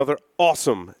Another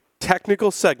awesome technical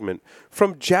segment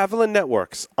from Javelin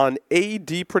Networks on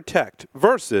AD Protect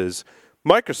versus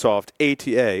Microsoft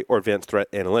ATA, or Advanced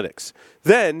Threat Analytics.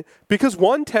 Then, because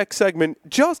one tech segment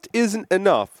just isn't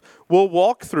enough, we'll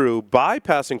walk through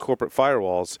bypassing corporate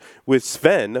firewalls with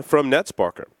Sven from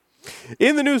NetSparker.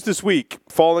 In the news this week,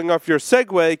 falling off your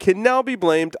Segway can now be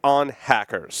blamed on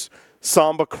hackers.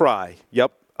 Samba Cry.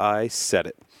 Yep, I said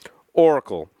it.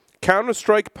 Oracle.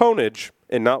 Counter-Strike Pwnage,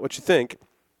 and not what you think.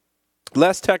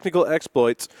 Less technical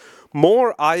exploits,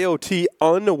 more IoT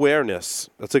unawareness.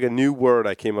 That's like a new word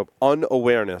I came up,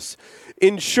 unawareness.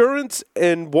 Insurance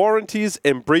and warranties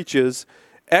and breaches,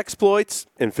 exploits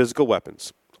and physical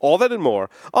weapons. All that and more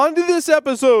on to this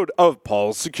episode of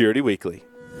Paul's Security Weekly.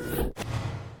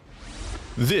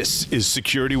 This is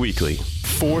Security Weekly,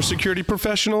 for security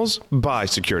professionals, by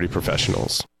security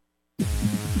professionals.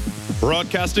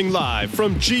 Broadcasting live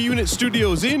from G-Unit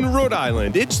Studios in Rhode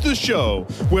Island, it's the show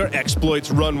where exploits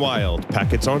run wild,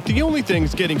 packets aren't the only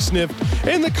things getting sniffed,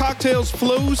 and the cocktails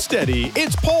flow steady.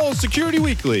 It's Paul's Security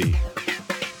Weekly.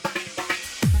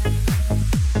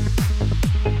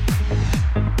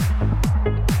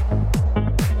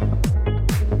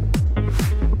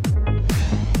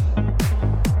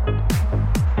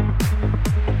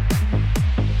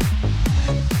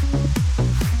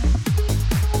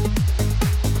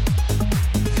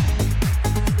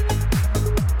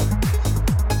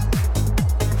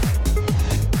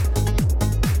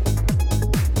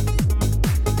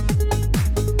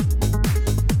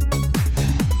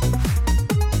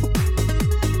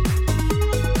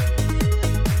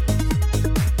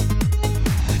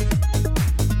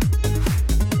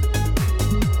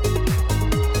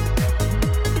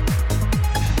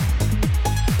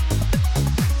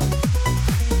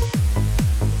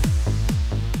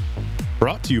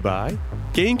 Brought to you by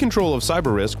Gain control of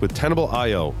cyber risk with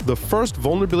Tenable.io, the first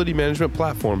vulnerability management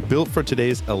platform built for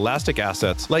today's elastic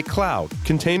assets like cloud,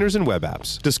 containers, and web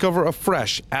apps. Discover a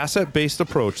fresh, asset-based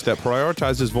approach that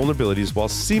prioritizes vulnerabilities while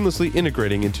seamlessly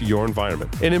integrating into your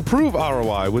environment. And improve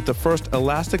ROI with the first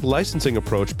elastic licensing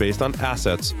approach based on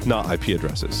assets, not IP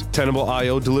addresses.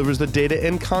 Tenable.io delivers the data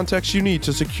and context you need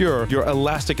to secure your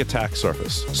elastic attack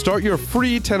surface. Start your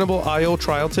free Tenable.io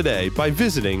trial today by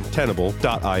visiting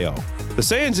Tenable.io. The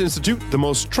SANS Institute, the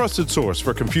most trusted source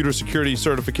for computer security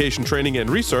certification training and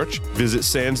research. Visit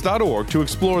SANS.org to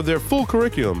explore their full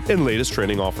curriculum and latest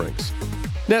training offerings.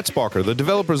 NetSparker, the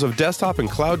developers of desktop and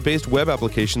cloud-based web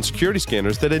application security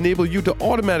scanners that enable you to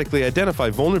automatically identify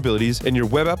vulnerabilities in your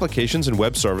web applications and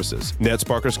web services.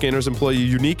 NetSparker scanners employ a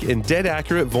unique and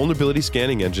dead-accurate vulnerability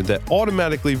scanning engine that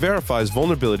automatically verifies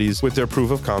vulnerabilities with their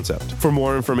proof of concept. For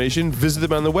more information, visit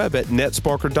them on the web at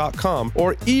netsparker.com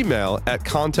or email at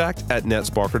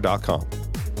contact@netsparker.com.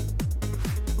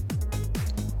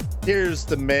 Here's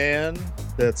the man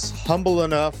that's humble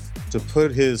enough to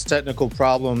put his technical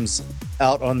problems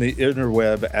out on the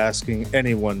interweb, asking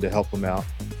anyone to help him out,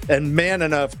 and man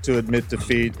enough to admit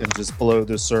defeat and just blow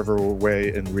the server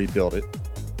away and rebuild it,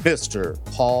 Mr.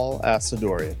 Paul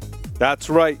Asadoorian. That's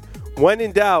right. When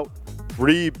in doubt,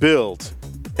 rebuild.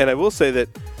 And I will say that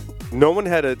no one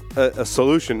had a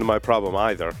solution to my problem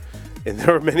either. And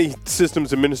there are many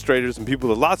systems administrators and people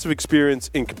with lots of experience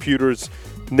in computers,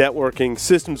 networking,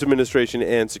 systems administration,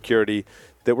 and security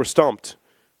that were stumped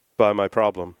by my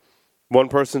problem. One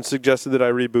person suggested that I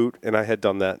reboot, and I had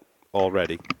done that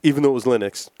already, even though it was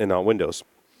Linux and not Windows.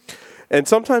 And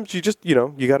sometimes you just, you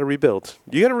got to rebuild.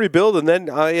 You got to rebuild, and then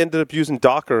I ended up using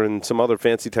Docker and some other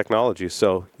fancy technology.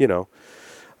 So,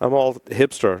 I'm all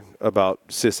hipster about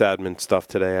sysadmin stuff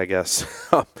today, I guess.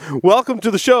 Welcome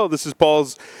to the show. This is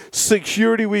Paul's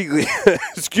Security Weekly.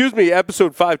 Excuse me,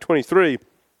 episode 523.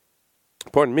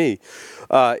 Pardon me.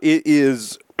 It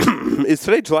is, is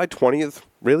today July 20th?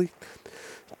 Really?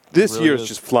 This year is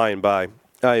just flying by.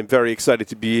 I am very excited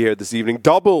to be here this evening.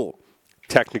 Double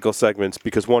technical segments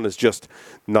because one is just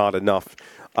not enough.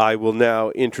 I will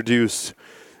now introduce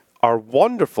our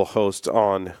wonderful host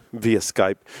on via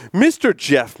Skype, Mr.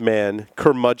 Jeff Mann,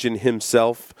 curmudgeon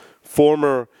himself,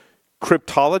 former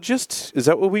cryptologist. Is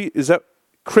that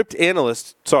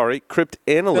cryptanalyst? Sorry,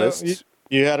 cryptanalyst. No,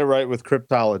 you had it right with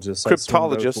cryptologist.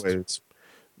 Cryptologist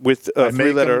with a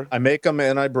three-letter. I make them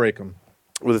and I break them.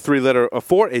 With a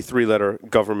three-letter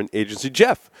government agency.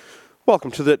 Jeff,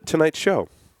 welcome to tonight's show.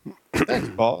 Thanks,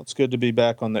 Paul. It's good to be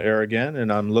back on the air again,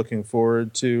 and I'm looking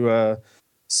forward to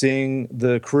seeing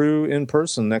the crew in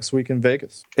person next week in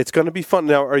Vegas. It's going to be fun.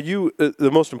 Now, are you? The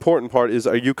most important part is,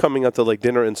 are you coming out to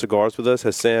dinner and cigars with us?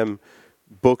 Has Sam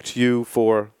booked you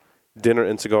for dinner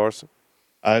and cigars?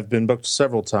 I've been booked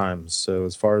several times, so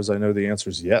as far as I know, the answer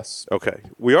is yes. Okay,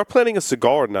 we are planning a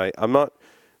cigar night. I'm not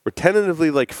We're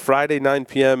tentatively like Friday 9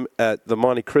 p.m. at the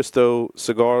Monte Cristo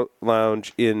Cigar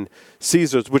Lounge in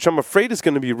Caesars, which I'm afraid is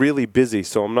going to be really busy.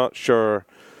 So I'm not sure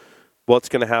what's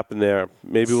going to happen there.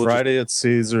 Maybe we'll Friday at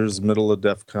Caesars, middle of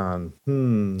DEF CON.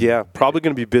 Yeah, probably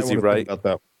going to be busy, I wanna right? think about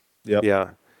that. Yep. Yeah.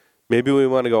 Maybe we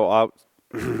want to go out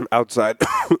outside,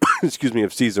 excuse me,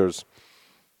 of Caesars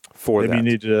for Maybe that. you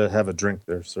need to have a drink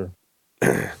there, sir.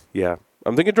 Yeah.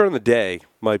 I'm thinking during the day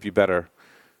might be better.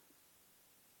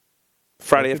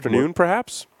 Friday That could afternoon, work.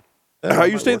 perhaps? Yeah, Are that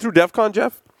you might staying work. through DEF CON,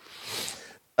 Jeff?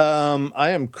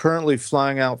 I am currently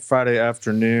flying out Friday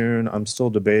afternoon. I'm still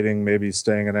debating maybe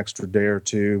staying an extra day or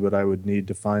two, but I would need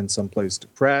to find someplace to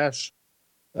crash.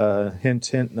 Hint,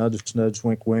 hint, nudge, nudge,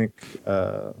 wink, wink.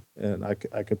 And I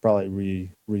could probably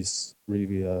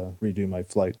redo my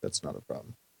flight. That's not a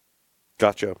problem.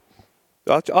 Gotcha.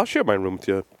 I'll share my room with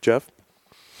you, Jeff.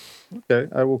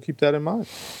 Okay, I will keep that in mind.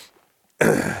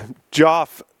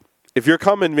 Joff, if you're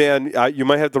coming, man, you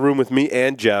might have the room with me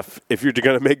and Jeff if you're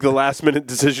going to make the last minute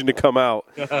decision to come out.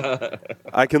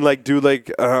 I can do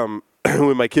when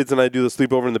my kids and I do the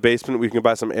sleepover in the basement, we can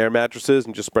buy some air mattresses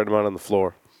and just spread them out on the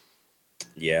floor.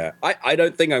 Yeah, I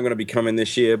don't think I'm going to be coming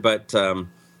this year, but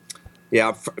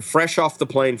fresh off the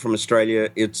plane from Australia,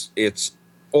 it's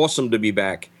awesome to be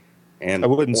back. And I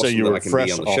wouldn't say awesome you that were I can fresh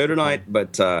be on the off show the tonight,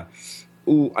 but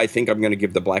I think I'm going to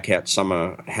give the Black Hat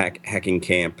Summer Hacking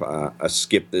Camp a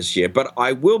skip this year. But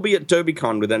I will be at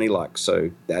DerbyCon with any luck,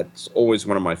 so that's always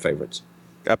one of my favorites.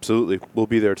 Absolutely. We'll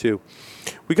be there, too.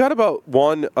 We got about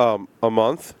one a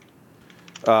month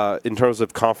in terms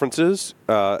of conferences.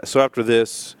 So after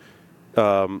this,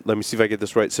 let me see if I get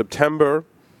this right. September,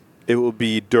 it will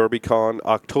be DerbyCon.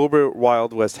 October,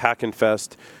 Wild West Hackin'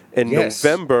 Fest. And Yes.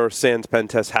 November, Sans Pen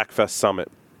Test Hackfest Summit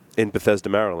in Bethesda,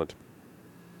 Maryland.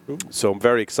 So I'm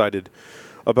very excited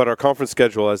about our conference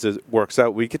schedule as it works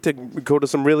out. We get to go to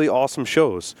some really awesome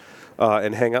shows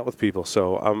and hang out with people.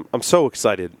 So I'm so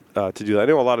excited to do that. I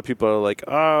know a lot of people are like,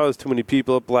 oh, there's too many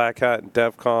people at Black Hat and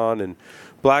DEF CON, and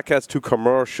Black Hat's too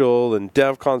commercial, and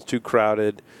DEF CON's too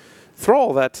crowded. Throw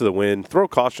all that to the wind. Throw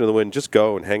caution to the wind. Just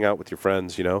go and hang out with your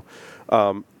friends, you know.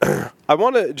 I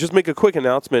want to just make a quick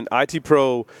announcement.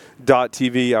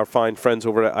 ITPro.tv, our fine friends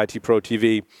over at ITPro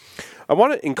TV. I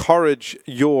want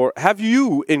to have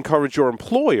you encourage your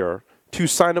employer to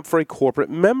sign up for a corporate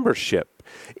membership.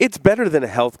 It's better than a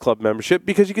health club membership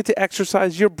because you get to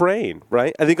exercise your brain,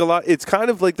 right? I think it's kind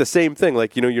of like the same thing.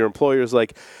 Like, you know, your employer's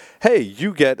like, hey,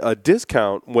 you get a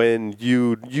discount when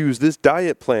you use this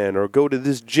diet plan or go to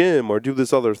this gym or do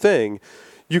this other thing.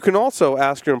 You can also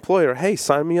ask your employer, hey,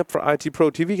 sign me up for IT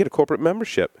Pro TV, get a corporate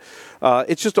membership.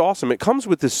 It's just awesome. It comes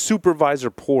with this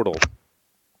supervisor portal,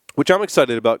 which I'm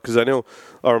excited about because I know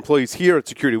our employees here at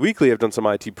Security Weekly have done some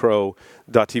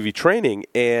ITPro.tv training,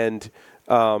 and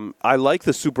I like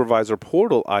the supervisor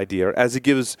portal idea as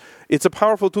it's a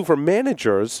powerful tool for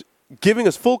managers, giving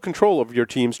us full control of your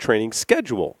team's training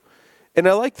schedule. And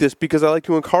I like this because I like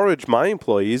to encourage my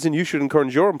employees, and you should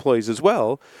encourage your employees as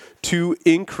well, to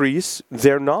increase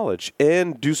their knowledge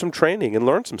and do some training and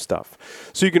learn some stuff.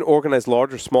 So you can organize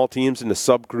large or small teams into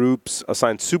subgroups,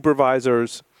 assign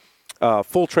supervisors,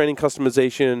 full training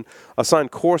customization, assign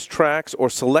course tracks or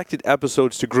selected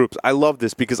episodes to groups. I love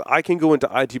this because I can go into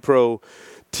IT Pro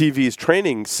TV's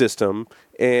training system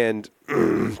and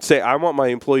say, I want my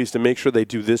employees to make sure they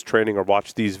do this training or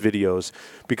watch these videos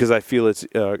because I feel it's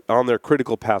on their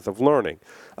critical path of learning.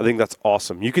 I think that's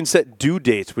awesome. You can set due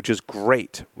dates, which is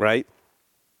great, right?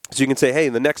 So you can say, hey,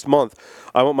 in the next month,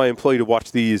 I want my employee to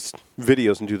watch these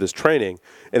videos and do this training,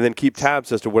 and then keep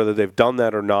tabs as to whether they've done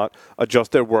that or not,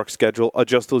 adjust their work schedule,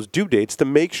 adjust those due dates to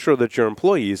make sure that your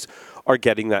employees are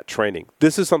getting that training.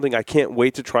 This is something I can't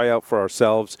wait to try out for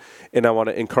ourselves, and I want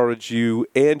to encourage you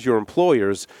and your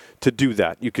employers to do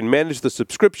that. You can manage the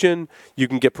subscription, you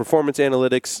can get performance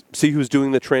analytics, see who's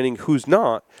doing the training, who's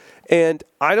not. And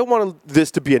I don't want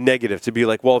this to be a negative, to be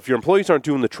like, well, if your employees aren't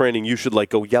doing the training, you should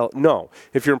go yell. No.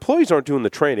 If your employees aren't doing the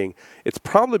training, it's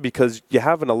probably because you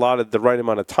haven't allotted the right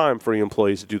amount of time for your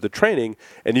employees to do the training,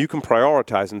 and you can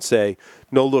prioritize and say,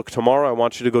 no, look, tomorrow I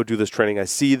want you to go do this training. I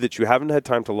see that you haven't had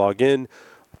time to log in.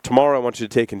 Tomorrow I want you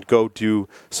to take and go do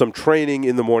some training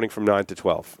in the morning from 9 to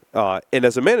 12. And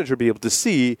as a manager, be able to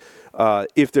see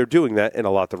if they're doing that and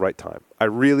allot the right time. I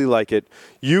really like it.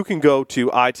 You can go to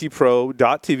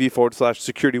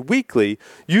itpro.tv/security weekly,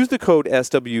 use the code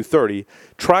SW30,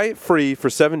 try it free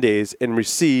for 7 days, and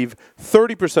receive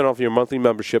 30% off your monthly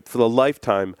membership for the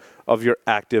lifetime of your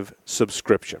active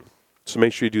subscription. So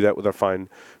make sure you do that with our fine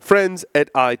friends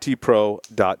at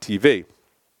itpro.tv.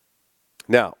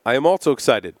 Now, I am also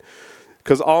excited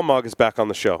because Almog is back on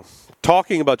the show.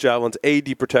 talking about Javelin's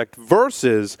AD Protect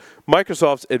versus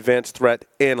Microsoft's Advanced Threat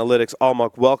Analytics.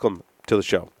 Almog, welcome to the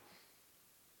show.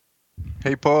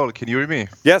 Hey, Paul, can you hear me?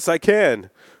 Yes, I can.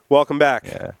 Welcome back.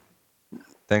 Yeah.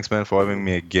 Thanks, man, for having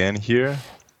me again here.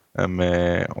 I'm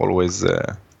always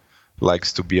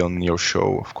likes to be on your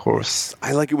show, of course.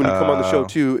 I like it when you come on the show,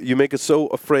 too. You make us so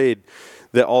afraid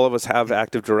that all of us have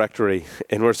Active Directory,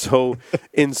 and we're so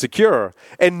insecure.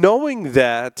 And knowing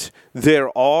that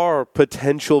there are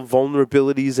potential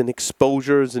vulnerabilities and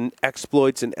exposures and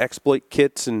exploits and exploit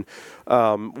kits and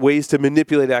ways to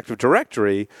manipulate Active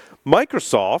Directory,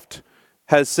 Microsoft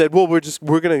has said, well,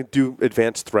 we're going to do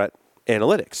advanced threat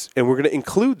analytics, and we're going to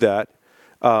include that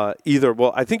I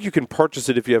think you can purchase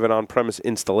it if you have an on-premise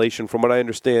installation. From what I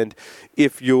understand,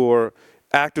 if your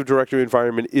Active Directory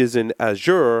environment is in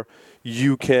Azure,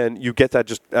 you get that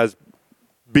just as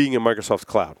being in Microsoft's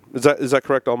cloud. Is that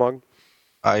correct, Almog?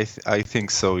 I think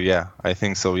so. Yeah, I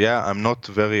think so. Yeah, I'm not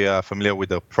very familiar with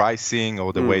the pricing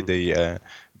or the way they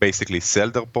basically sell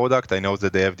their product. I know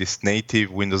that they have this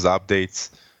native Windows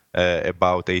updates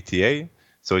about ATA,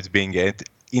 so it's being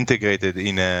integrated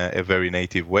in a very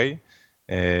native way.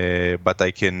 But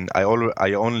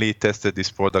I only tested this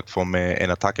product from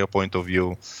an attacker point of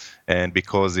view, and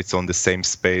because it's on the same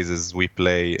space as we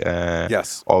play,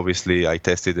 yes. Obviously I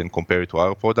tested and compared it to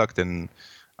our product, and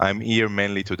I'm here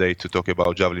mainly today to talk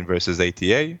about Javelin versus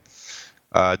ATA.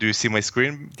 Do you see my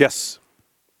screen? Yes.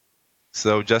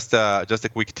 So just a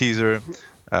quick teaser.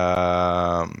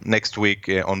 Next week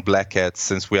on Black Hat,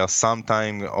 since we are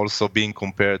sometimes also being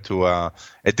compared to a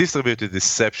distributed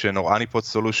deception or honeypot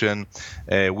solution,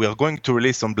 we are going to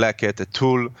release on Black Hat a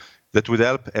tool that would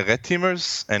help red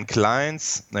teamers and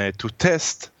clients to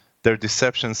test their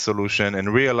deception solution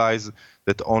and realize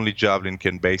that only Javelin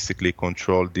can basically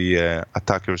control the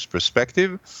attacker's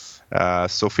perspective.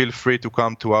 So feel free to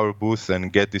come to our booth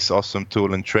and get this awesome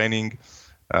tool and training.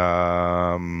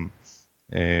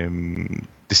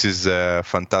 This is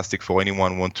fantastic for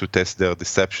anyone who wants to test their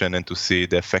deception and to see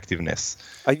the effectiveness.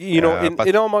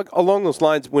 Along those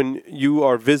lines, when you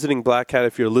are visiting Black Hat,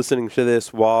 if you're listening to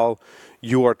this while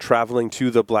you are traveling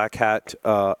to the Black Hat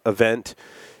event,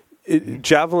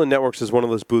 Javelin Networks is one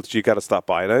of those booths you got to stop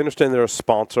by. And I understand they're a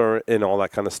sponsor and all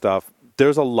that kind of stuff.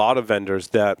 There's a lot of vendors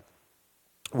that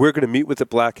we're going to meet with at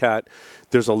Black Hat.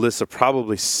 There's a list of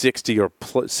probably 60 or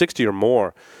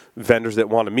more vendors that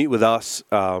want to meet with us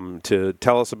to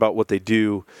tell us about what they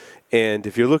do. And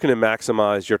if you're looking to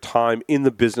maximize your time in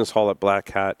the business hall at Black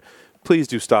Hat, please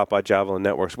do stop by Javelin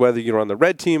Networks. Whether you're on the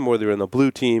red team, whether you're on the blue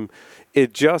team,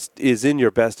 it just is in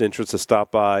your best interest to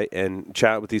stop by and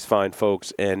chat with these fine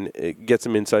folks and get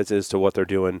some insights as to what they're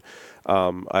doing.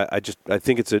 I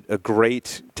think it's a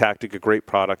great tactic, a great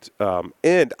product.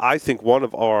 And I think one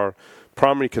of our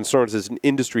primary concerns as an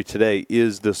industry today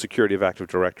is the security of Active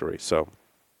Directory. So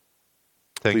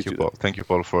thank you, Paul. Thank you,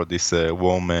 Paul, for these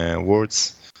warm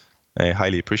words. I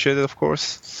highly appreciate it, of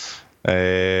course.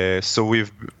 So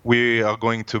we are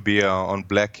going to be on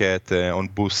Black Hat on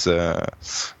booth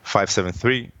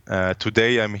 573.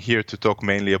 Today I'm here to talk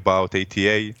mainly about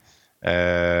ATA.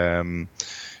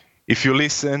 If you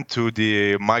listen to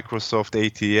the Microsoft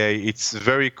ATA, it's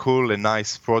very cool and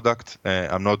nice product.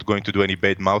 I'm not going to do any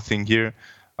bad mouthing here,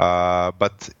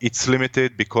 but it's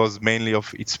limited because mainly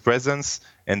of its presence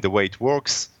and the way it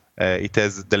works. It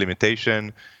has the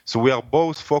limitation. So we are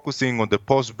both focusing on the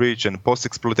post-breach and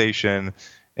post-exploitation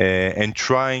and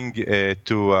trying to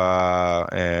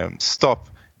stop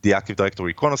the Active Directory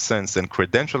reconnaissance and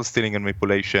credential stealing and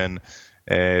manipulation.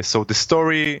 So the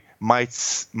story might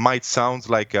sound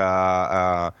like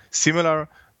similar,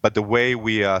 but the way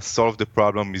we solve the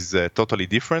problem is totally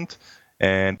different.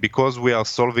 And because we are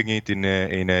solving it in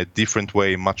a different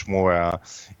way, much more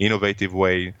innovative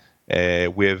way,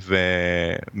 we have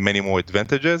many more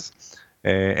advantages.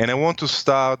 And I want to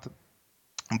start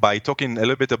by talking a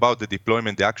little bit about the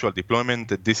deployment, the actual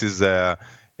deployment. This is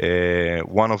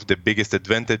one of the biggest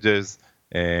advantages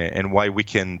and why we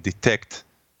can detect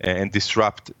and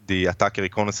disrupt the attacker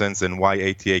reconnaissance and why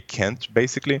ATA can't,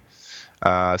 basically.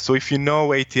 So if you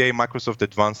know ATA, Microsoft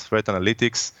Advanced Threat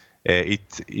Analytics,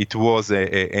 it was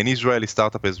an Israeli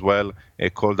startup as well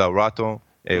called Arato,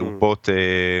 bought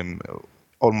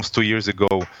almost 2 years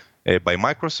ago by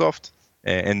Microsoft,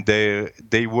 and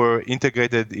they were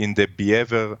integrated in the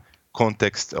behavior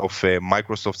context of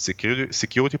Microsoft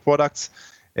security products.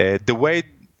 The way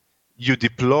you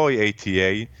deploy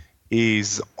ATA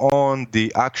is on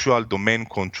the actual domain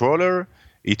controller.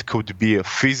 It could be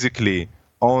physically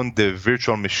on the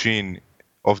virtual machine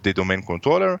of the domain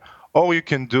controller, or you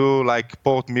can do like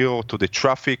port mirror to the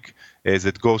traffic as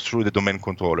it goes through the domain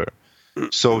controller.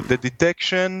 So the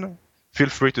detection feel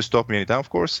free to stop me anytime, of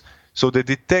course. So the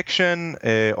detection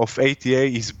of ATA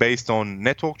is based on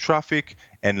network traffic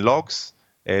and logs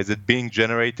that being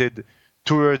generated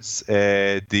towards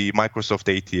the Microsoft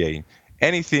ATA.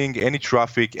 Anything, any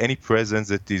traffic, any presence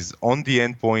that is on the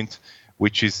endpoint,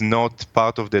 which is not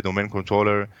part of the domain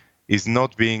controller, is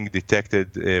not being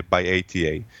detected by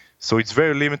ATA. So it's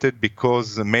very limited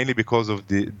mainly because of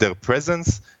their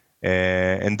presence,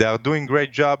 and they are doing a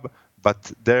great job,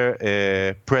 but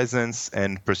their presence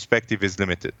and perspective is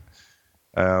limited.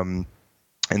 And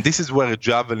this is where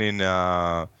Javelin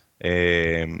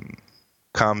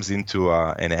comes into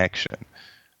an action.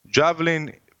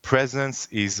 Javelin presence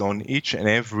is on each and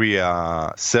every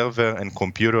server and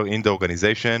computer in the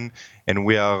organization, and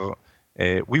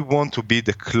we want to be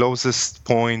the closest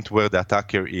point where the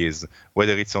attacker is,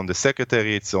 whether it's on the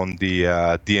secretary, it's on the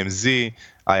DMZ,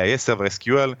 IIS server,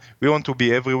 SQL. We want to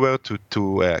be everywhere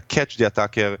to catch the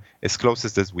attacker as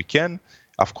closest as we can.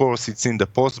 Of course, it's in the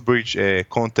post-breach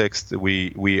context.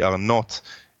 We are not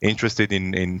interested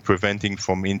in preventing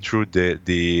from intrude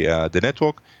the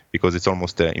network because it's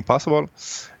almost impossible.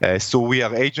 So we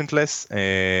are agentless.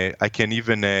 I can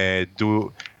even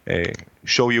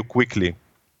show you quickly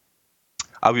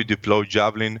how you deploy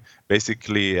Javelin.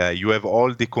 Basically, you have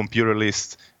all the computer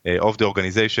list of the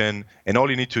organization, and all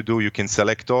you need to do, you can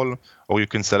select all, or you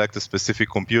can select a specific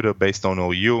computer based on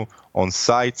OU, on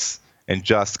sites, and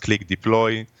just click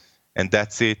deploy, and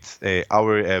that's it.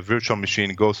 Our virtual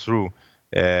machine goes through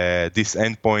this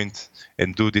endpoint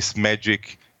and do this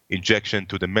magic injection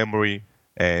to the memory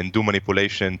and do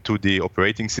manipulation to the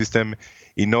operating system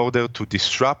in order to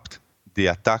disrupt the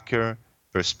attacker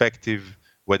perspective,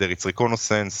 whether it's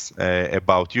reconnaissance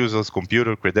about users,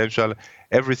 computer, credential,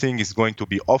 everything is going to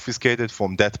be obfuscated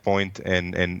from that point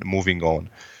and moving on.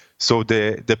 So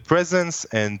the presence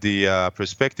and the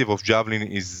perspective of Javelin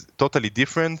is totally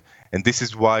different, and this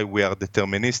is why we are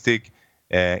deterministic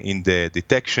in the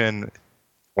detection.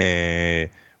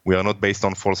 We are not based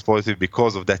on false positive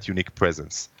because of that unique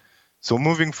presence. So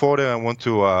moving forward, I want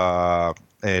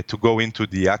to go into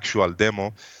the actual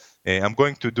demo. I'm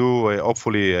going to do,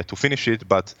 hopefully to finish it,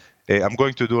 but I'm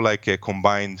going to do like a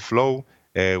combined flow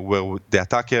where the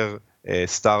attacker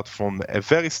start from a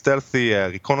very stealthy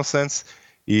reconnaissance.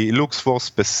 He looks for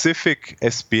specific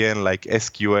SPN like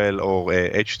SQL or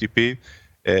HTTP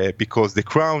because the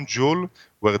crown jewel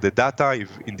where the data,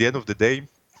 in the end of the day,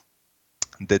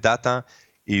 the data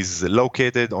is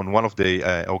located on one of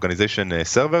the organization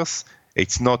servers.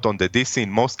 It's not on the DC in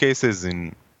most cases,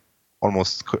 in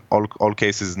almost all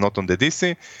cases not on the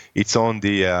DC. It's on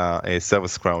the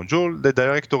service crown jewel. The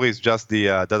directory is just the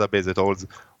database that holds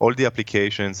all the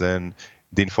applications and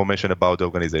the information about the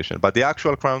organization. But the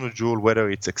actual crown jewel, whether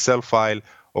it's Excel file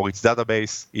or it's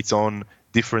database, it's on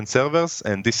different servers,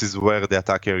 and this is where the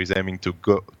attacker is aiming to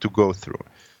go through.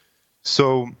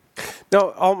 So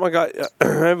now, oh my God, I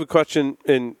have a question,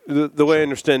 and the way I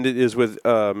understand it is with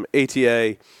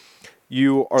ATA,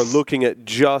 you are looking at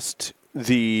just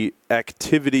the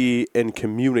activity and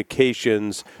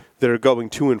communications that are going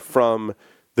to and from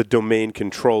the domain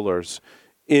controllers.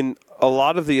 In a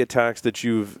lot of the attacks that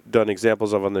you've done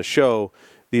examples of on the show,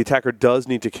 the attacker does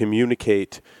need to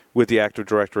communicate with the Active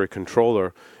Directory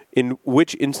controller. In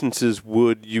which instances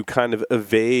would you kind of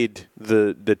evade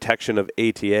the detection of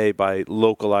ATA by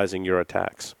localizing your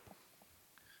attacks?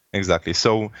 Exactly.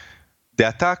 So the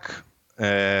attack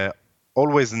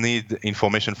always need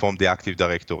information from the Active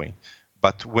Directory.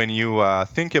 But when you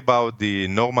think about the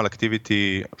normal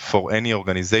activity for any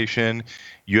organization,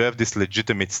 you have this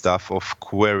legitimate stuff of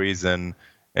queries and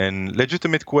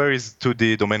legitimate queries to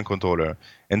the domain controller.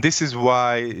 And this is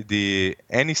why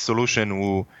any solution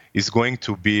who is going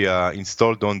to be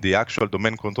installed on the actual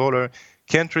domain controller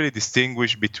can't really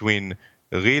distinguish between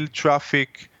real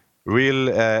traffic,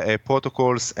 real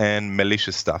protocols, and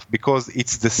malicious stuff, because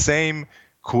it's the same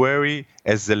query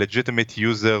as the legitimate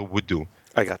user would do.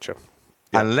 I gotcha.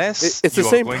 Yeah. Unless it's you the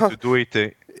are same going to do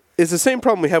it. It's the same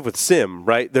problem we have with SIM,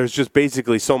 right? There's just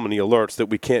basically so many alerts that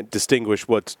we can't distinguish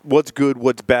what's good,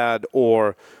 what's bad,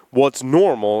 or what's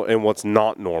normal and what's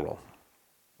not normal.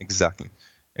 Exactly.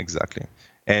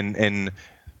 And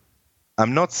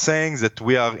I'm not saying that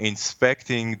we are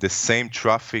inspecting the same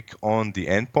traffic on the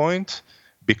endpoint,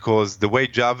 because the way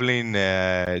Javelin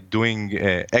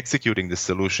executing the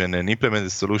solution and implement the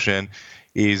solution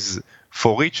is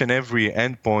for each and every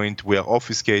endpoint, we are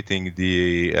obfuscating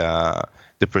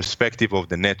the perspective of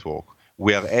the network.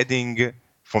 We are adding,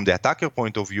 from the attacker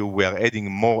point of view, we are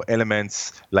adding more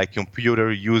elements like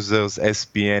computer, users,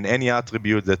 SPN, any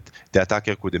attribute that the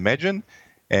attacker could imagine.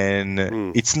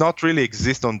 And it's not really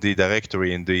exist on the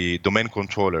directory in the domain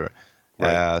controller.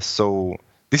 Right. So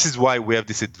this is why we have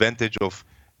this advantage of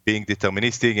being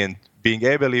deterministic and being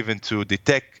able even to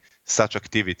detect such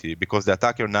activity, because the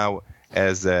attacker now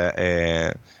has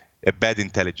a bad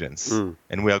intelligence,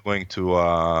 and we are going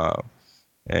to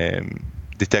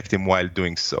detect him while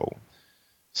doing so.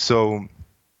 So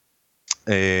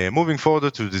moving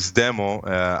forward to this demo,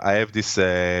 I have this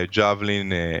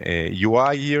Javelin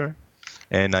UI here,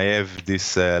 and I have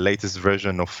this latest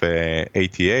version of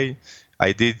ATA.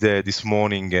 I did this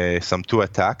morning some 2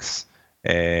 attacks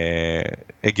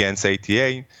against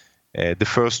ATA. The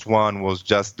first one was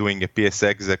just doing a PS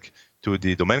exec to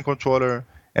the domain controller,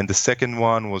 and the second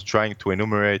one was trying to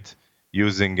enumerate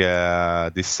using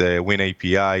this Win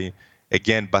API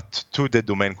again, but to the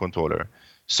domain controller.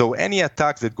 So any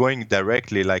attacks that going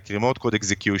directly, like remote code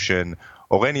execution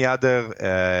or any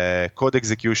other code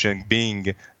execution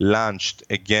being launched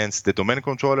against the domain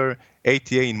controller,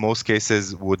 ATA in most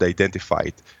cases would identify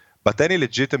it. But any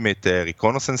legitimate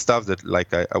reconnaissance stuff that,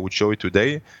 like I would show you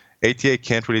today, ATA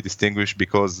can't really distinguish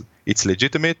because it's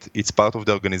legitimate, it's part of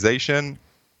the organization,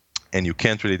 and you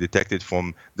can't really detect it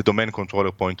from the domain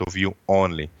controller point of view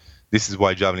only. This is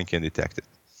why Javelin can detect it.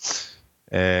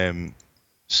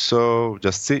 So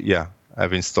just see, yeah,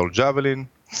 I've installed Javelin.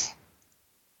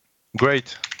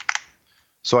 Great.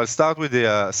 So I'll start with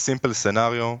a simple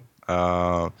scenario,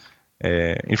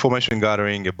 information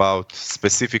gathering about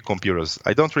specific computers.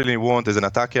 I don't really want, as an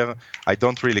attacker, I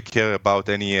don't really care about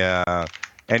any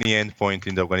endpoint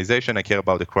in the organization. I care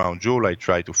about the crown jewel. I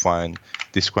try to find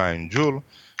this crown jewel.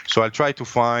 So I'll try to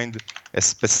find a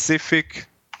specific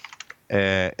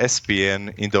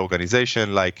SPN in the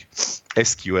organization, like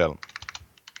SQL.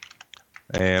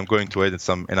 I'm going to add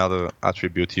another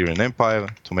attribute here in Empire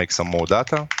to make some more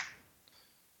data.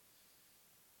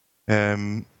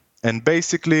 And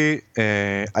basically,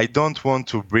 I don't want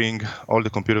to bring all the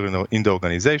computers in the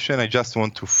organization. I just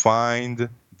want to find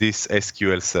this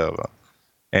SQL server.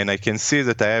 And I can see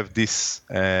that I have this,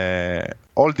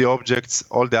 all the objects,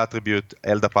 all the attribute,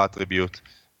 LDAP attribute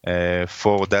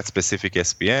for that specific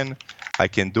SPN. I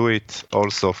can do it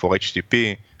also for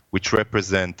HTTP, which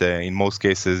represent, in most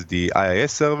cases, the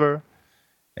IIS server.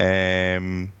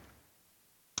 And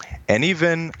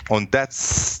even on that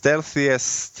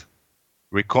stealthiest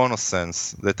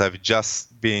reconnaissance that I've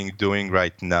just been doing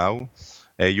right now,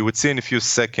 you would see in a few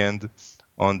seconds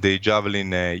on the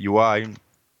Javelin UI,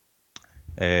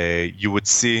 you would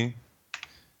see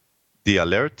the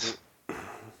alert,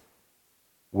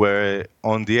 where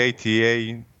on the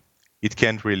ATA, it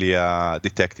can't really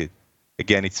detect it.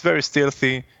 Again, it's very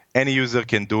stealthy. Any user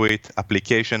can do it.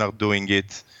 Applications are doing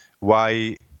it.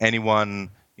 Why anyone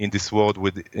in this world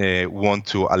would want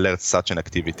to alert such an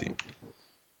activity?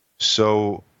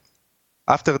 So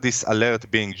after this alert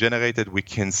being generated, we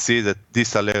can see that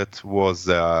this alert was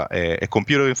a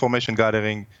computer information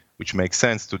gathering, which makes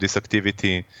sense to this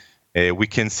activity. We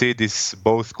can see this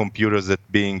both computers that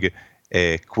being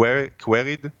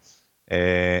queried.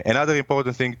 Another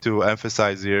important thing to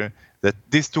emphasize here, that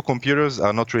these 2 computers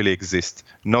are not really exist,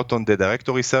 not on the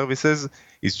directory services.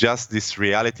 It's just this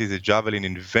reality that Javelin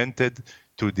invented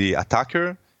to the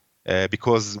attacker,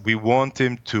 because we want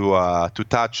him to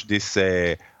touch this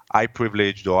high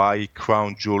privileged or high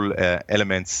crown jewel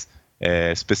elements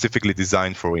specifically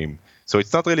designed for him. So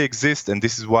it's not really exist, and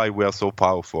this is why we are so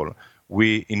powerful.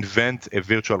 We invent a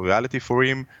virtual reality for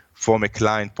him from a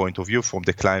client point of view, from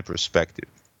the client perspective.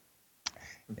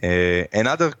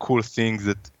 Another cool thing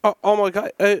that... Oh my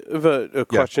God, I have a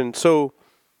question. Yeah. So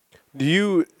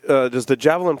does the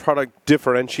Javelin product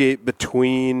differentiate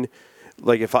between,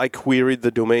 like, if I queried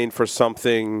the domain for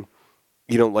something,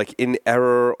 like in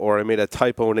error, or I made a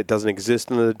typo and it doesn't exist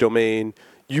in the domain,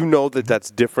 that that's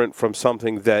different from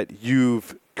something that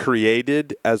you've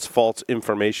created as false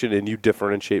information, and you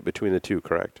differentiate between the two,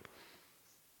 correct?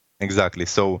 Exactly.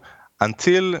 So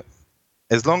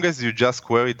as long as you just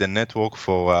query the network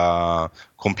for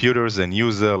computers and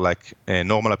user like a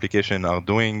normal application are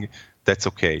doing, that's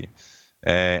okay.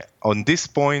 On this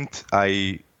point,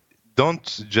 I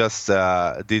don't just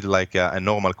did like a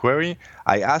normal query.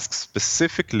 I asked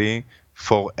specifically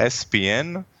for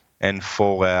SPN and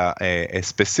for a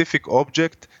specific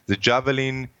object the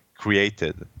Javelin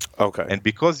created. Okay. And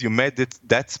because you made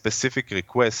that specific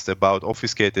request about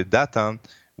obfuscated data,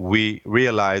 we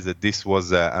realized that this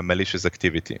was a malicious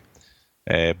activity.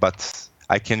 But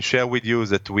I can share with you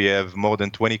that we have more than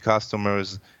 20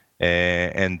 customers,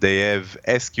 and they have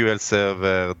SQL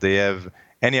Server, they have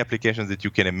any applications that you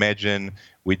can imagine.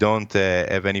 We don't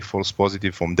have any false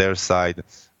positive from their side,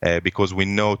 because we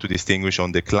know to distinguish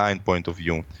on the client point of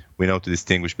view. We know to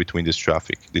distinguish between this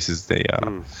traffic. This is the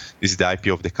IP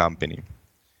of the company.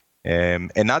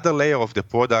 Another layer of the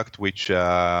product which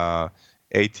ATA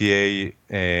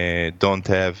don't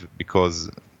have because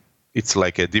it's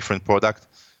like a different product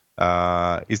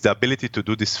is the ability to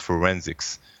do this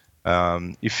forensics.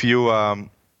 If you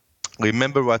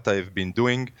remember what I've been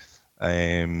doing,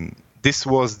 this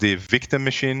was the victim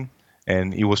machine,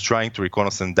 and he was trying to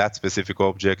reconnaissance that specific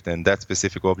object and that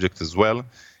specific object as well.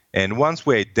 And once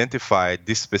we identified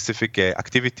this specific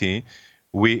activity,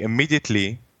 we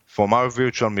immediately, from our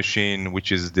virtual machine,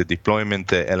 which is the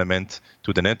deployment element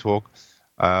to the network,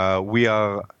 we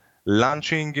are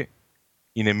launching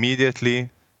immediately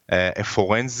a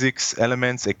forensics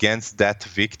elements against that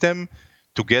victim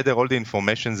to gather all the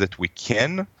information that we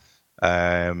can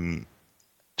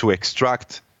to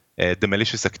extract the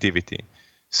malicious activity.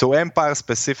 So Empire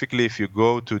specifically, if you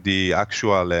go to the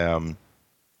actual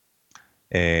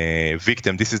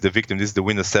victim, this is the victim, this is the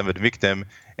Windows 7 victim,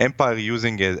 Empire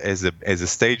using as a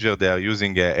stager, they are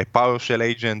using a PowerShell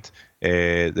agent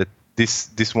that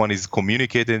this one is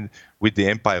communicated with the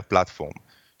Empire platform.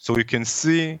 So you can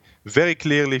see very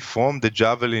clearly from the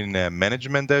Javelin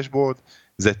management dashboard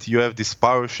that you have this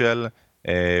PowerShell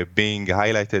being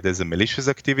highlighted as a malicious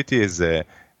activity, as a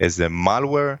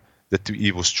malware that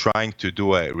he was trying to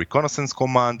do a reconnaissance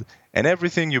command, and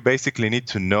everything you basically need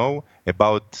to know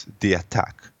about the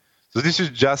attack. So this is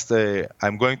just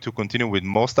I'm going to continue with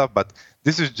more stuff, but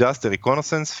this is just a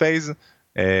reconnaissance phase,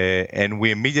 and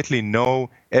we immediately know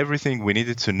everything we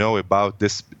needed to know about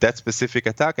that specific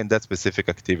attack and that specific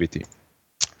activity.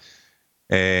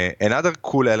 Another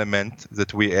cool element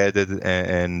that we added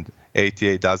and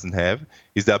ATA doesn't have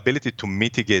is the ability to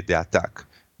mitigate the attack,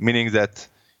 meaning that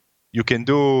you can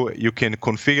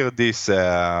configure this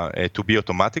to be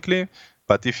automatically,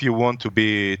 but if you want to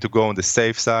go on the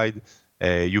safe side,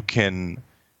 you can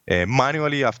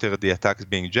manually, after the attack is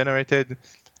being generated,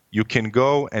 you can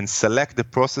go and select the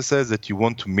processes that you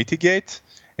want to mitigate,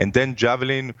 and then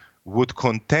Javelin would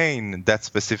contain that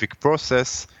specific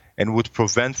process and would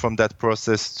prevent from that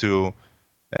process to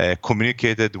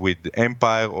communicate it with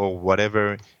Empire or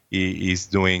whatever he is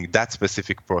doing that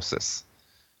specific process.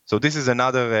 So this is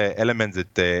another element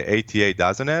that ATA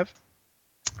doesn't have.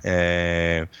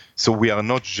 So we are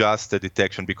not just a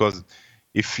detection, because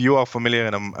if you are familiar,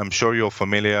 and I'm sure you're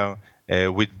familiar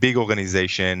with big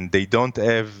organization, they don't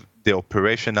have the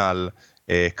operational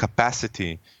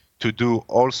capacity to do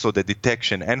also the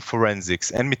detection and forensics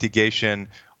and mitigation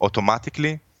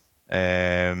automatically.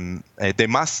 They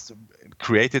must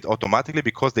create it automatically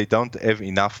because they don't have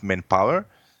enough manpower.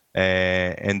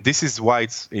 And this is why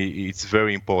it's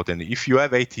very important. If you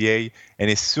have ATA and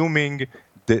assuming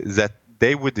that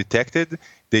they would detect it,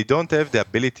 they don't have the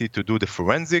ability to do the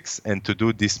forensics and to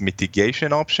do this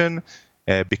mitigation option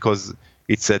because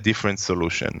it's a different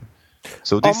solution.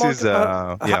 So this Mark, is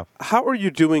yeah. How are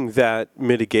you doing that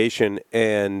mitigation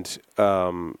and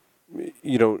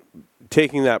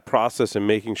taking that process and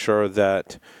making sure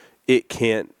that it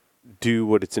can't do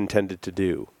what it's intended to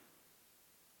do?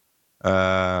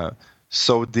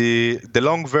 So the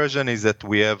long version is that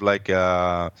we have like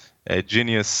a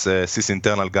genius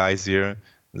sysinternal guys here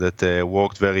that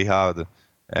worked very hard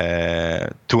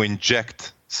to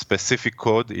inject specific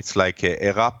code. It's like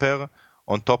a wrapper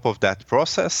on top of that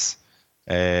process.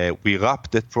 We wrap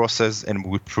that process and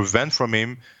we prevent from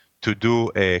him to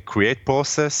do a create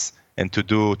process and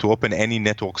to open any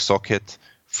network socket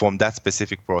from that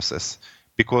specific process.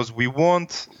 Because we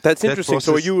want that's interesting.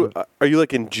 So are you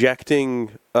like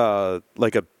injecting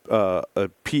like a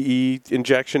PE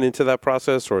injection into that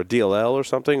process, or a DLL or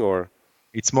something, or?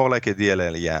 It's more like a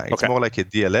DLL, yeah. It's more like a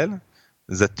DLL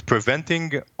that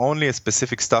preventing only a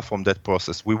specific stuff from that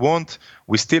process.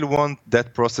 We still want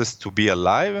that process to be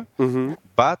alive,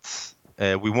 but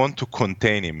we want to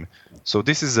contain him. So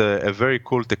this is a very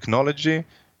cool technology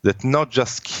that not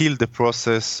just kill the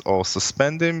process or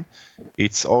suspend him,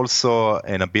 it's also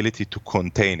an ability to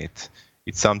contain it.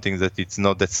 It's something that it's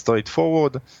not that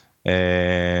straightforward,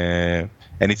 and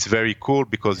it's very cool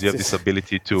because you have this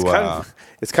ability to...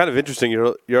 It's kind of interesting.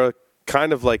 You're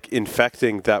kind of like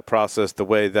infecting that process the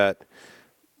way that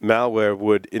malware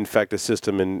would infect a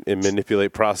system and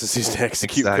manipulate processes to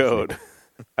execute code.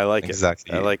 I like it.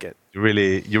 Exactly. I like it. You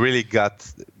really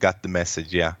got the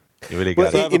message, yeah. You really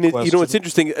got it. It's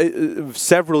interesting.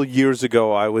 Several years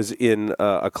ago, I was in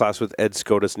a class with Ed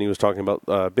Scotus, and he was talking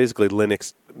about basically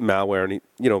Linux malware. And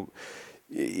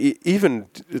even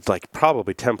like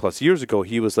probably 10 plus years ago,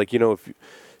 he was like,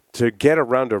 to get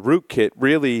around a rootkit,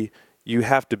 really, you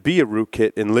have to be a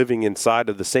rootkit and living inside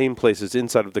of the same places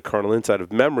inside of the kernel, inside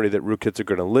of memory that rootkits are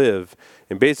going to live,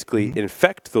 and basically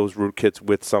infect those rootkits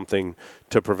with something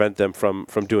to prevent them from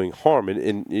doing harm.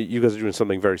 And you guys are doing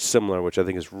something very similar, which I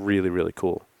think is really, really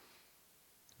cool.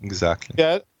 Exactly.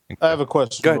 Yeah, I have a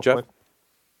question. Go ahead, Jeff. Quick.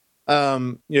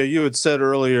 You had said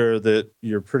earlier that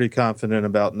you're pretty confident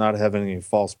about not having any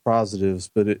false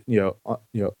positives, but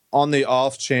on the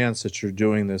off chance that you're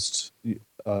doing this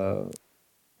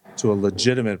to a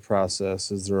legitimate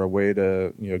process, is there a way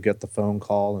to get the phone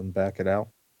call and back it out?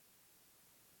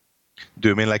 Do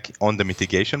you mean like on the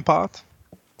mitigation part?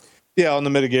 Yeah, on the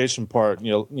mitigation part,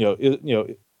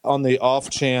 on the off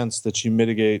chance that you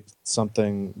mitigate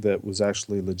something that was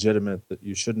actually legitimate, that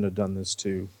you shouldn't have done this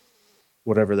to,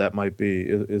 whatever that might be,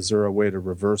 is there a way to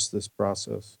reverse this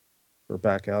process or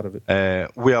back out of it?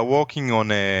 We are working on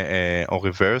to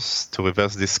reverse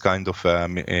this kind of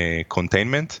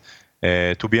containment.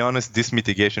 To be honest, this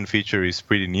mitigation feature is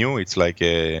pretty new. It's like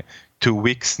 2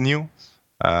 weeks new.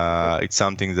 It's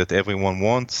something that everyone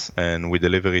wants, and we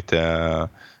deliver it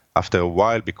after a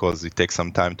while because it takes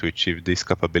some time to achieve this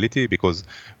capability, because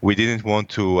we didn't want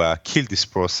to kill this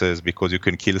process because you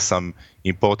can kill some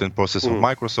important process of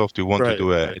Microsoft. We want to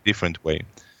do a different way.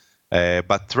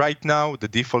 But right now, the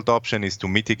default option is to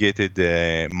mitigate it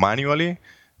manually.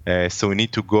 So we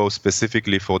need to go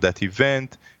specifically for that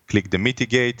event, click the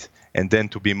mitigate, and then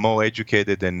to be more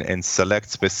educated and select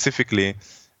specifically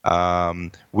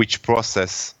which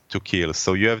process to kill.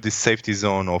 So you have this safety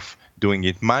zone of doing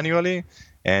it manually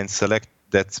and select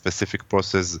that specific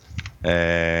process,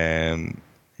 only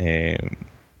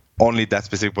that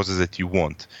specific process that you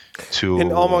want to.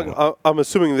 And I'm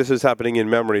assuming this is happening in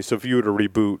memory, so if you were to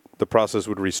reboot, the process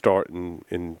would restart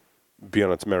and be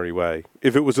on its merry way,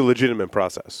 if it was a legitimate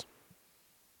process.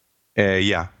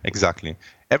 Yeah, exactly.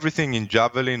 Everything in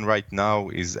Javelin right now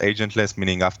is agentless,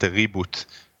 meaning after reboot,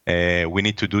 we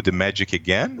need to do the magic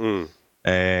again.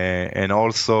 And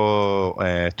also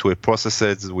to a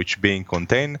processes which being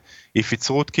contained. If it's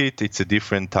rootkit, it's a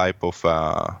different type of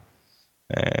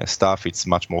stuff. It's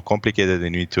much more complicated,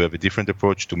 and you need to have a different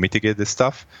approach to mitigate the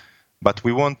stuff. But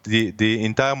we want the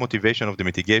entire motivation of the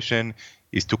mitigation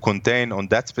is to contain on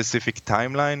that specific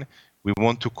timeline. We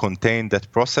want to contain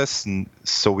that process,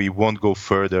 so we won't go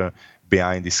further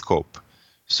behind the scope.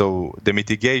 So the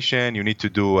mitigation you need to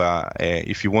do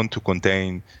if you want to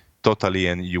contain totally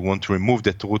and you want to remove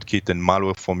that rootkit and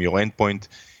malware from your endpoint,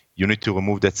 you need to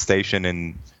remove that station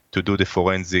and to do the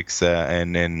forensics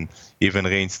and then even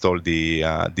reinstall the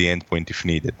endpoint if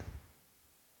needed.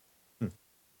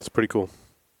 It's pretty cool.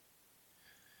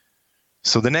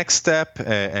 So the next step,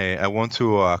 I want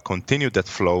to continue that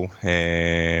flow.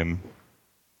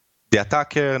 The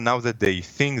attacker, now that they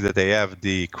think that they have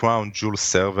the crown jewel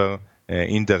server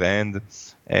in their end,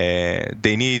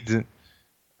 they need,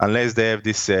 unless they have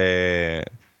this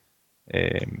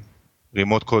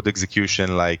remote code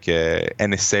execution like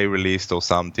NSA released or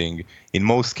something, in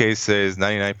most cases,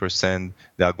 99%,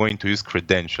 they are going to use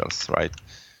credentials, right?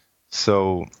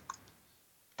 So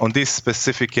on this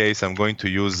specific case, I'm going to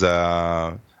use,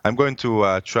 try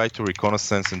to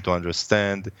reconnaissance and to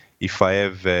understand if I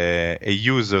have a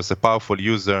powerful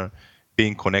user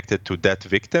being connected to that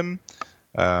victim.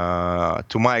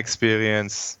 To my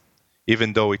experience,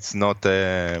 even though it's not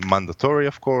mandatory,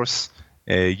 of course,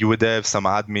 you would have some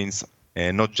admins,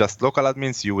 not just local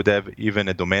admins, you would have even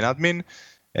a domain admin.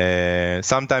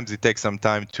 Sometimes it takes some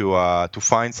time to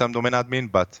find some domain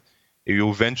admin, but you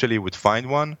eventually would find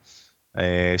one.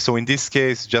 So in this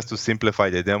case, just to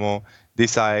simplify the demo,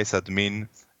 this IIS admin,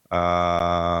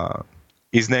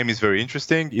 his name is very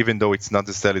interesting, even though it's not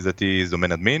necessarily that he is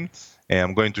domain admin. And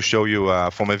I'm going to show you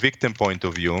from a victim point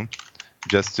of view,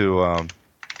 just to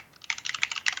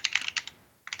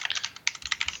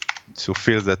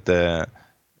feel that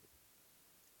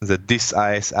that this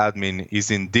IIS admin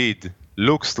is indeed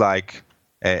looks like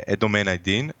a domain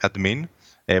admin,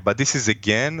 but this is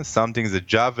again something that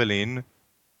Javelin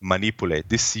manipulate.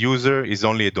 This user is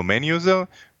only a domain user,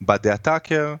 but the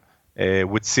attacker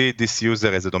would see this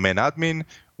user as a domain admin,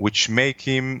 which makes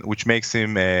him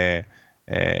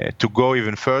to go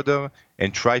even further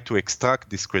and try to extract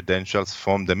these credentials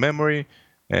from the memory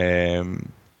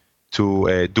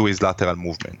to do his lateral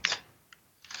movement.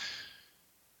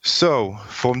 So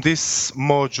from this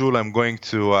module, I'm going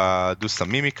to do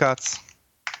some Mimikatz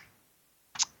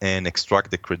and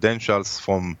extract the credentials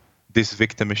from this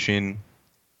victim machine.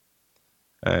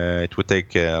 It would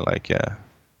take like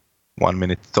 1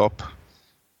 minute top.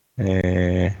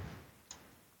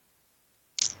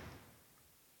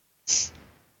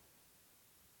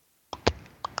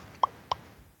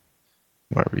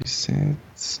 Where is it?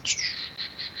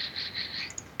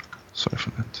 Sorry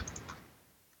for that.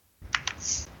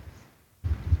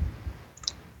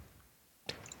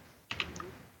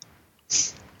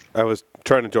 I was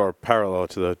trying to draw a parallel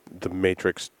to the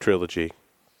Matrix trilogy.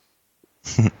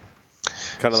 Kind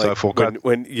of So I like forgot.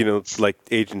 when like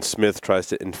Agent Smith tries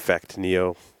to infect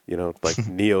Neo. Like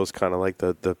Neo's kind of like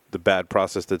the bad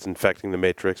process that's infecting the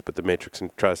Matrix, but the Matrix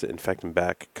tries to infect him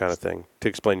back, kind of thing. To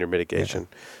explain your mitigation,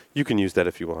 you can use that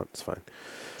if you want. It's fine.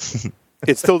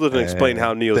 It still doesn't explain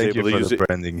how Neo's Thank able you to for use the it.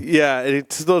 branding. Yeah,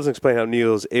 it still doesn't explain how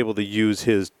Neo's able to use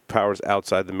his powers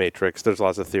outside the Matrix. There's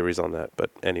lots of theories on that, but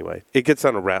anyway, it gets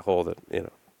on a rat hole that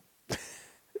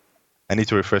I need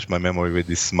to refresh my memory with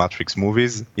these Matrix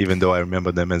movies, even though I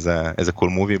remember them as a cool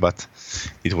movie, but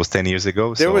it was 10 years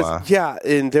ago. There so was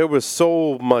and there was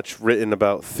so much written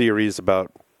about theories about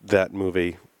that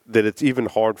movie that it's even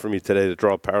hard for me today to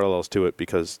draw parallels to it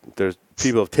because there's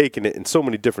people have taken it in so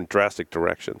many different drastic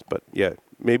directions. But yeah,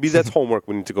 maybe that's homework.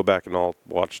 We need to go back and all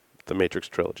watch the Matrix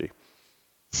trilogy.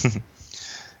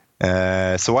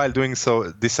 So while doing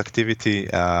this activity,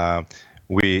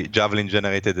 Javelin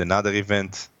generated another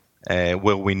event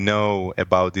where we know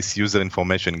about this user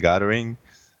information gathering,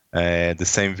 the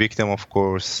same victim, of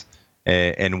course,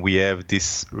 and we have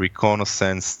this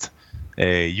reconnaissance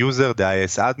user, the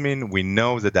IS admin. We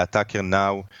know that the attacker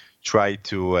now try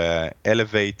to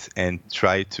elevate and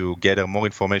try to gather more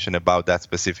information about that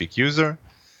specific user.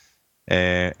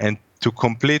 And to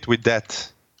complete with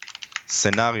that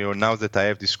scenario, now that I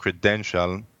have this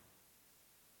credential,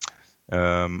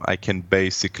 I can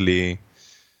basically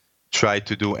try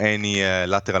to do any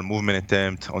lateral movement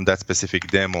attempt on that specific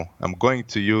demo. I'm going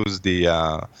to use the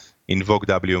invoke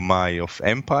WMI of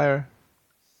Empire.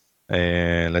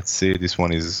 Let's see, this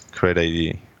one is cred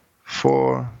ID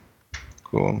 4.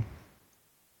 Cool.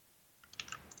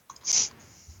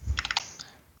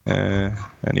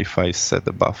 And if I set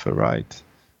the buffer right,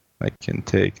 I can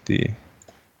take the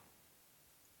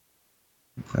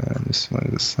this one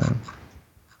is the same.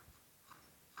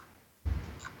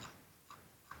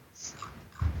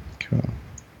 Cool.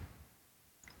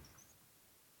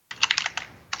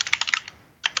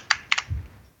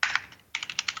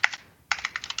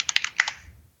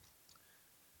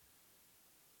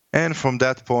 And from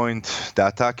that point, the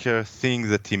attacker thinks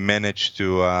that he managed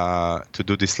to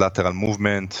do this lateral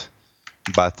movement,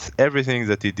 but everything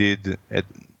that he did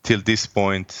till this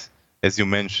point, as you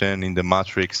mentioned in the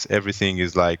Matrix, everything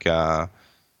is like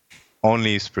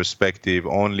only his perspective,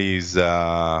 only his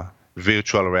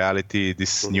virtual reality.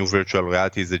 This new virtual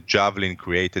reality is a Javelin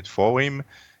created for him,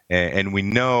 and we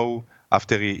know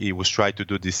after he was trying to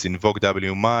do this invoke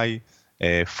WMI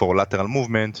for lateral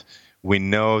movement, we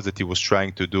know that he was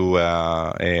trying to do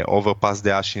overpass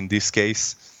dash in this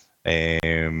case.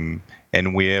 And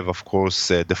we have, of course,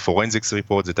 the forensics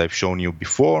report that I've shown you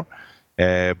before.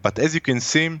 But as you can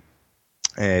see,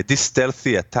 this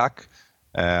stealthy attack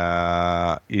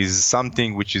is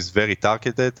something which is very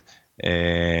targeted.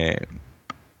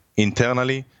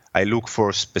 Internally, I look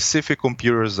for specific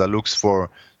computers. I look for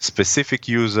specific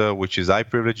user, which is high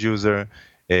privilege user.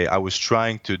 I was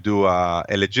trying to do a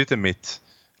legitimate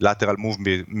lateral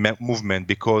movement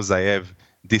because I have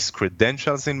these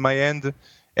credentials in my end.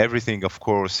 Everything, of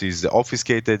course, is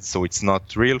obfuscated, so it's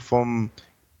not real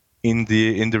in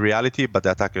the reality. But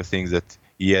the attacker thinks that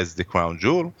he has the crown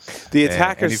jewel. The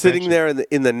attacker's sitting there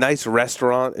in the nice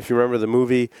restaurant, if you remember the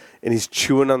movie, and he's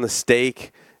chewing on the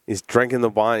steak. He's drinking the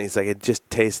wine. He's like, it just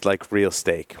tastes like real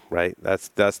steak, right?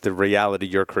 That's the reality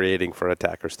you're creating for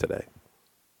attackers today.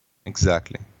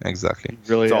 Exactly. You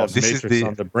really have Matrix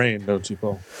on the brain, don't you,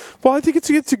 Paul? Well, I think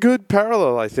it's a good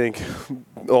parallel, I think,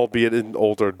 albeit an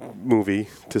older movie,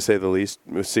 to say the least,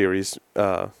 series.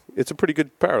 It's a pretty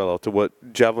good parallel to what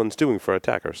Javelin's doing for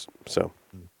attackers. So,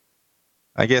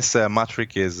 I guess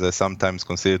Matrix is sometimes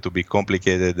considered to be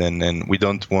complicated, and we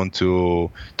don't want to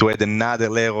add another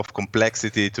layer of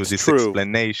complexity to these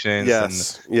explanations.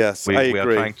 Yes, we agree.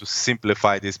 are trying to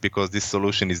simplify this because this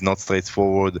solution is not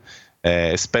straightforward.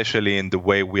 Especially in the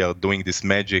way we are doing this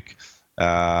magic,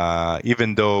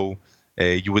 even though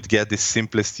you would get the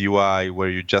simplest UI where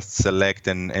you just select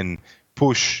and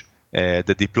push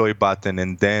the deploy button,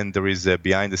 and then there is a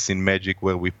behind-the-scene magic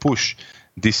where we push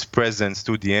this presence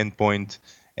to the endpoint,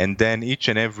 and then each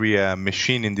and every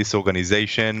machine in this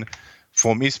organization,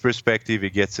 from his perspective,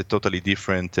 it gets a totally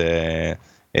different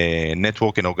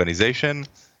network and organization.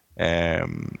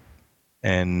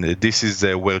 And this is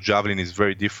where Javelin is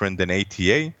very different than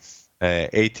ATA.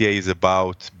 ATA is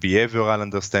about behavioral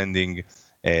understanding.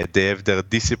 They have their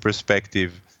DC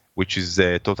perspective, which is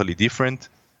totally different.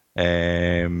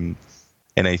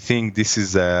 And I think this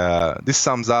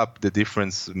sums up the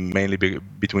difference mainly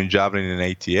between Javelin and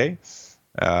ATA.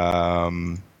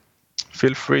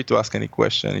 Feel free to ask any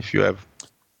question if you have.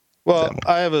 Well,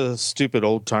 I have a stupid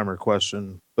old timer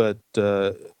question, but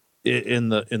in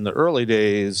the early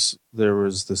days, there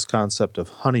was this concept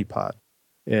of honeypot,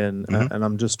 and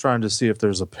I'm just trying to see if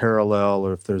there's a parallel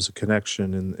or if there's a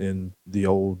connection in the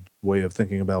old way of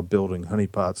thinking about building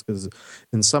honeypots, because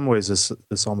in some ways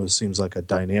this almost seems like a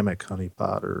dynamic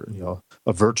honeypot, or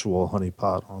a virtual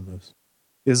honeypot almost.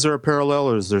 Is there a parallel,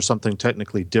 or is there something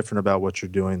technically different about what you're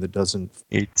doing that doesn't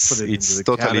put it into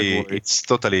the category? It's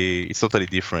totally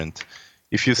different.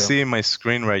 If you see my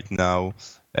screen right now,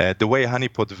 the way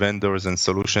honeypot vendors and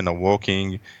solution are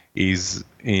working is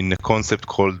in a concept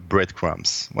called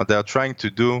breadcrumbs. What they are trying to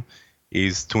do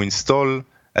is to install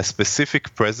a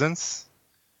specific presence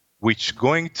which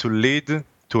going to lead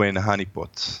to an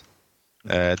honeypot.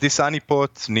 This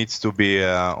honeypot needs to be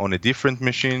on a different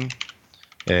machine.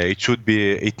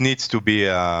 It needs to be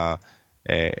a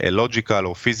logical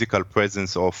or physical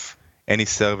presence of any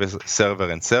server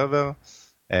and server.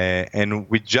 And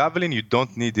with Javelin, you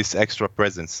don't need this extra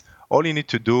presence. All you need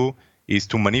to do is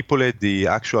to manipulate the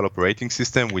actual operating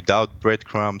system without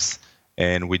breadcrumbs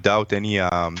and without any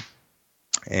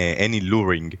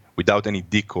luring, without any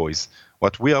decoys.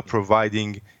 What we are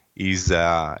providing is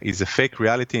a fake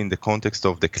reality in the context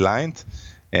of the client.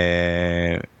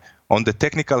 On the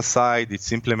technical side,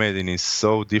 it's implemented in a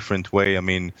so different way. I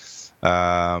mean,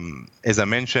 as I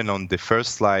mentioned on the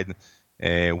first slide,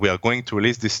 we are going to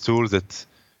release this tool that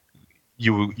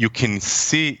you can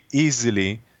see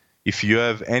easily if you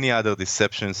have any other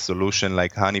deception solution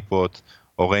like Honeypot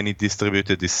or any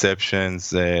distributed deceptions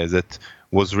that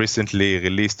was recently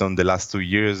released on the last 2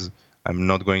 years. I'm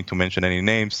not going to mention any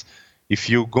names. If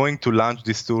you're going to launch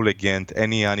this tool against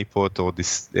any Honeypot or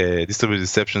this distributed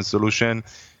deception solution,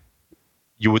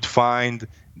 you would find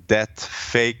that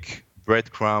fake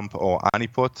breadcrumb or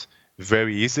honeypot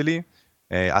very easily.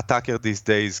 Attacker these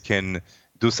days can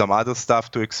do some other stuff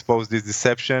to expose this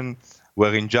deception,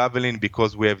 where in Javelin,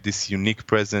 because we have this unique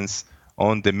presence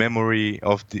on the memory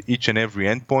of each and every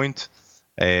endpoint,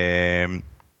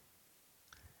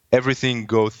 everything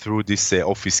goes through this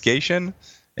obfuscation,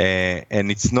 and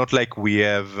it's not like we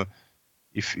have,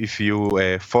 if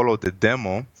you follow the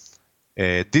demo,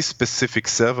 this specific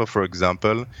server, for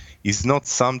example, is not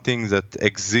something that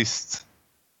exists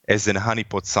as a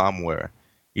honeypot somewhere.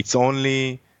 It's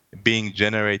only being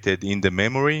generated in the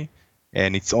memory,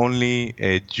 and it's only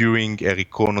during a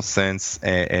reconnaissance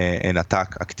and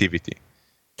attack activity.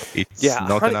 It's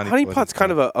not an honeypot's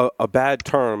kind of a bad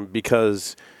term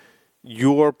because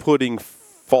you're putting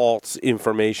false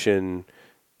information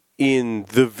in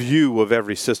the view of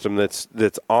every system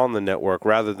that's on the network,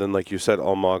 rather than, like you said,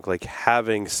 Almog, like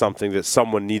having something that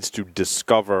someone needs to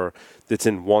discover that's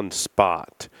in one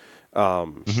spot.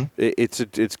 It's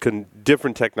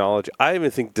different technology. I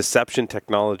even think deception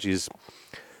technologies.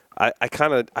 I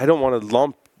don't want to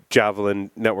lump Javelin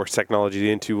Networks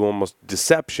technology into almost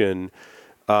deception,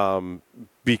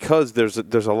 because there's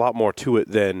a lot more to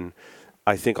it than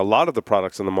I think a lot of the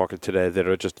products on the market today that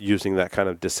are just using that kind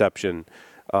of deception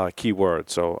keyword.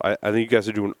 So I think you guys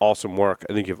are doing awesome work.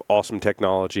 I think you have awesome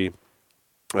technology.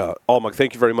 Almog,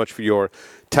 thank you very much for your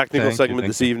technical segment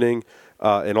this evening,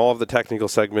 and all of the technical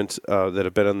segments that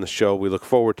have been on the show. We look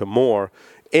forward to more.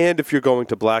 And if you're going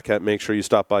to Black Hat, make sure you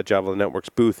stop by Javelin Networks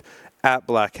booth at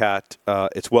Black Hat.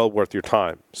 It's well worth your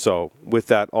time. So with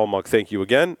that, Almog, thank you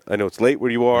again. I know it's late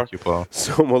where you are. Thank you, Paul.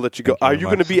 So we'll let you go. Are you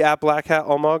going to be at Black Hat,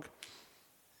 Almog?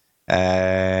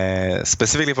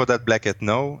 Specifically for that Black Hat,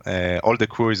 no. All the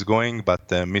crew is going, but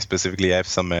me specifically, I have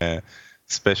some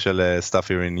special stuff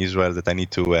here in Israel that I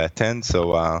need to attend.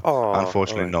 So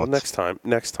unfortunately, not. Well,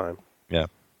 next time. Yeah.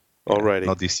 Alrighty.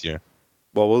 Not this year.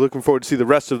 Well, we're looking forward to see the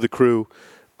rest of the crew.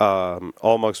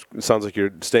 Almog, sounds like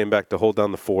you're staying back to hold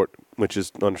down the fort, which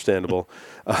is understandable.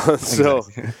 So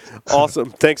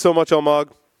awesome. Thanks so much, Almog.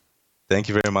 Thank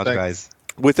you very much, guys.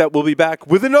 With that, we'll be back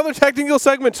with another technical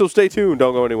segment, so stay tuned.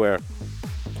 Don't go anywhere.